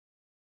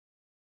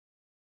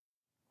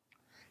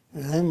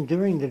And then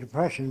during the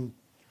Depression,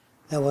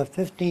 there were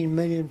 15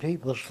 million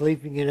people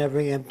sleeping in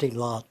every empty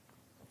lot.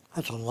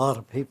 That's a lot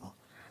of people.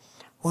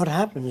 What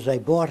happened is they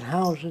bought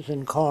houses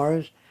and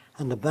cars,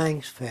 and the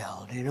banks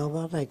failed. You know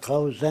what? They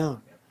closed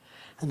down.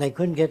 And they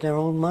couldn't get their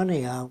own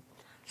money out,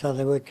 so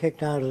they were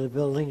kicked out of the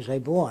buildings they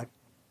bought.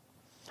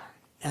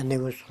 And they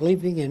were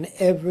sleeping in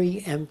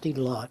every empty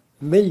lot,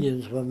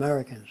 millions of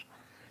Americans.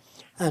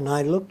 And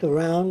I looked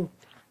around,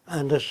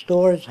 and the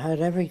stores had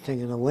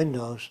everything in the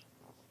windows,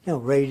 you know,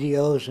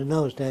 radios in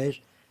those days,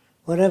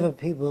 whatever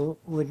people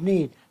would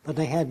need, but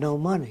they had no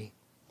money.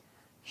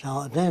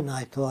 So then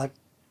I thought,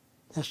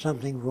 there's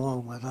something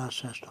wrong with our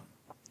system.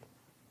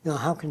 You know,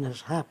 how can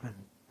this happen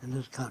in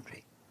this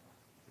country?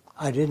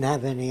 I didn't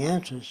have any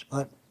answers,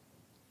 but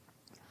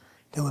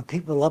there were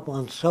people up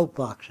on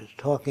soapboxes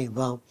talking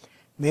about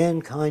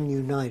Mankind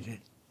United,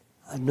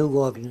 a new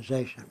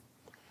organization,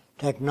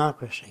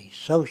 technocracy,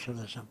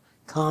 socialism,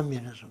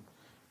 communism.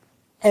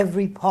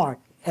 Every park,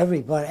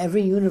 everybody,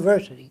 every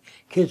university,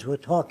 kids were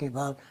talking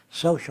about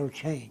social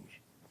change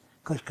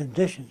because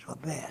conditions were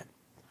bad.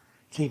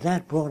 See,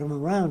 that brought them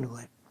around to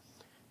it.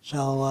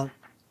 So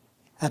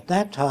at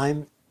that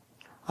time,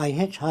 I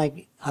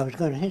hitchhiked. I was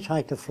going to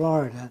hitchhike to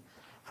Florida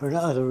for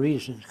other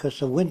reasons because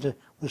the winter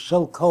was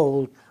so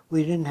cold,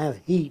 we didn't have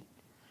heat,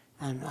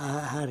 and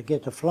I had to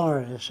get to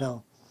Florida.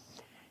 So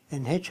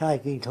in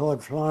hitchhiking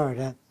toward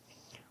Florida,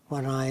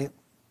 when I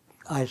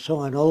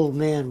saw an old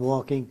man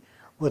walking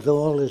with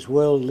all his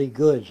worldly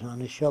goods on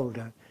his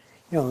shoulder,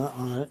 you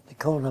know, they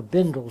call him a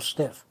bindle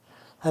stiff.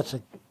 That's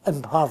an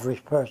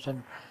impoverished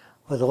person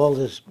with all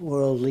his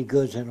worldly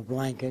goods in a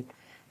blanket,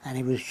 and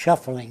he was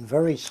shuffling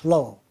very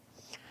slow.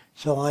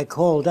 So I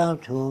called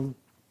out to him.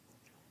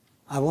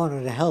 I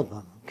wanted to help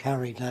him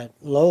carry that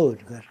load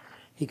because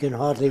he can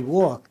hardly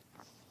walk.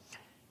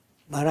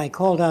 But I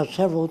called out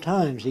several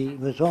times. He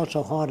was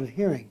also hard of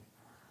hearing.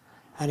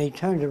 And he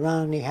turned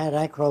around and he had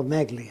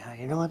acromegaly.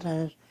 You know what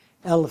that is?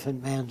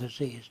 Elephant man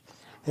disease.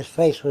 His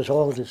face was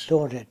all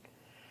distorted.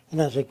 And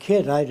as a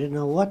kid, I didn't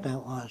know what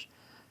that was.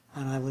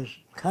 And I was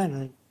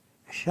kind of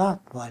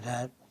shocked by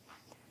that.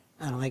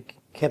 And I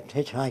kept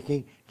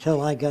hitchhiking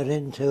till I got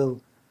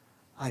into,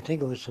 I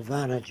think it was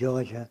Savannah,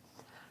 Georgia.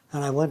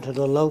 And I went to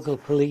the local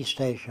police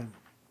station.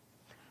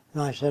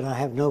 And I said, I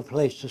have no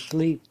place to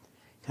sleep.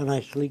 Can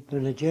I sleep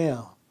in a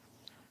jail?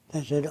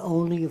 They said,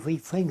 only if we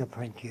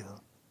fingerprint you.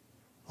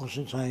 Well,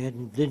 since I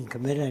didn't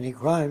commit any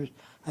crimes,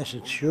 I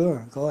said,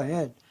 sure, go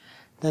ahead.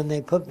 Then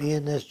they put me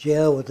in this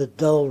jail with a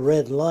dull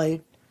red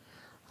light.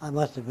 I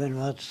must have been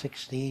about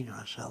 16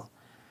 or so.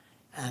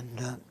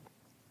 And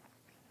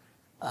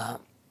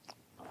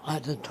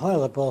the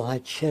toilet bowl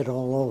had shit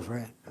all over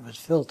it. It was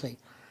filthy.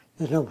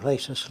 There was no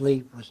place to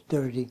sleep. It was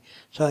dirty.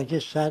 So I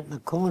just sat in the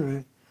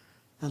corner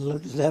and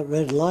looked at that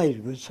red light.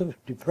 It was so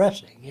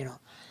depressing, you know.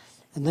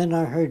 And then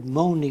I heard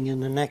moaning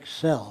in the next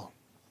cell.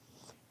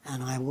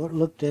 And I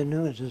looked in there,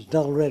 it was this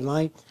dull red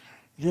light.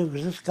 It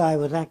was this guy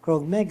with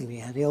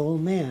acromegaly, the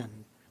old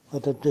man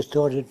with a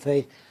distorted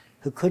face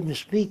who couldn't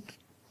speak.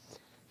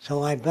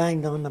 So I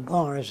banged on the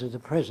bars of the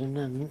prison,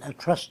 and a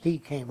trustee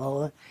came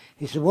over.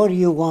 He said, what do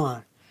you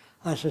want?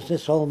 I said,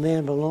 this old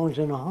man belongs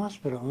in a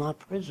hospital, not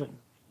prison.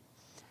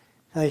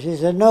 So he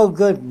said, no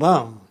good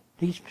bum.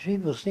 These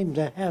people seem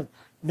to have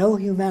no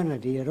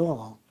humanity at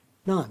all,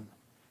 none.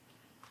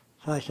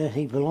 So I said,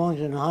 he belongs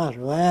in a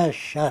hospital. Ah,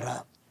 shut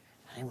up.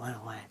 And he went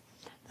away.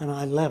 Then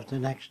I left the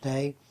next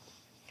day,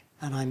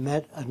 and I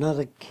met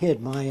another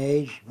kid my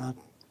age, about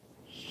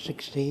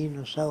 16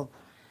 or so,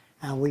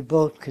 and we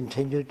both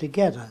continued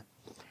together.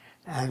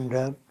 And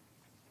the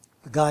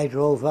guy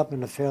drove up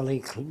in a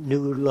fairly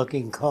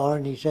new-looking car,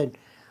 and he said,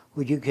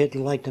 would you kids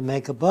like to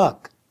make a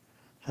buck?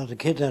 So the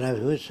kid that I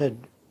was with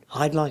said,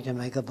 I'd like to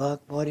make a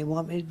buck. What do you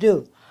want me to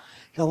do?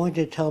 So I want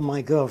you to tell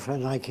my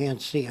girlfriend I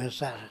can't see her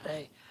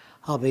Saturday.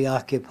 I'll be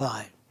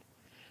occupied.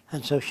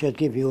 And so she'll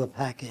give you a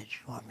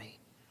package for me.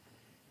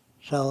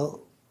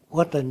 So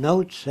what the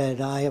note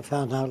said, I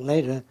found out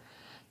later,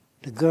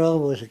 the girl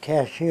was a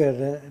cashier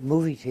at a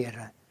movie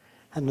theater.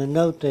 And the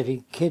note that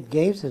the kid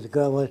gave to the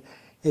girl was,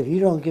 if you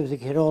don't give the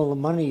kid all the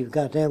money you've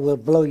got there, we'll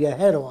blow your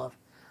head off.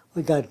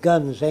 We got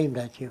guns aimed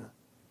at you.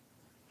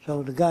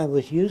 So the guy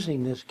was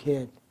using this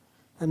kid.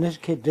 And this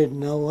kid didn't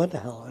know what the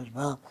hell it was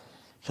about.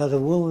 So the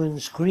woman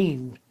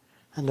screamed,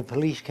 and the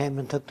police came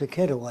and took the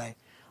kid away.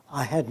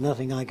 I had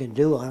nothing I could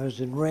do. I was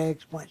in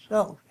rags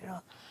myself, you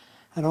know.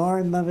 And I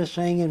remember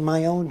saying in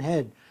my own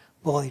head,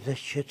 boy, this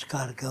shit's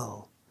got to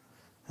go.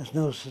 There's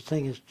no such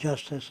thing as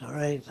justice or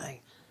anything.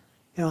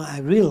 You know, I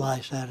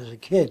realized that as a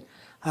kid.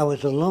 I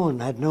was alone,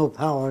 had no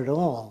power at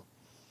all.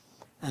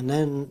 And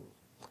then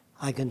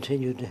I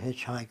continued to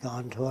hitchhike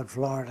on toward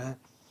Florida.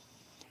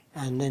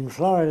 And in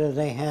Florida,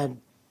 they had,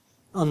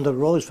 under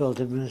Roosevelt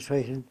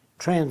administration,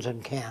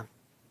 transit camp.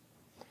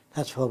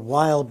 That's for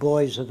wild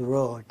boys of the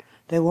road.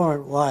 They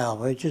weren't wild,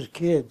 they were just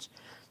kids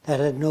that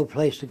had no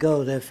place to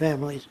go. Their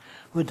families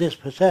were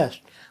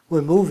dispossessed.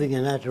 We're moving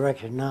in that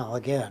direction now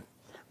again.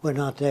 We're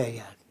not there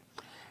yet.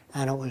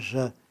 And it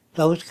was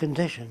those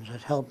conditions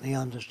that helped me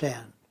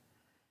understand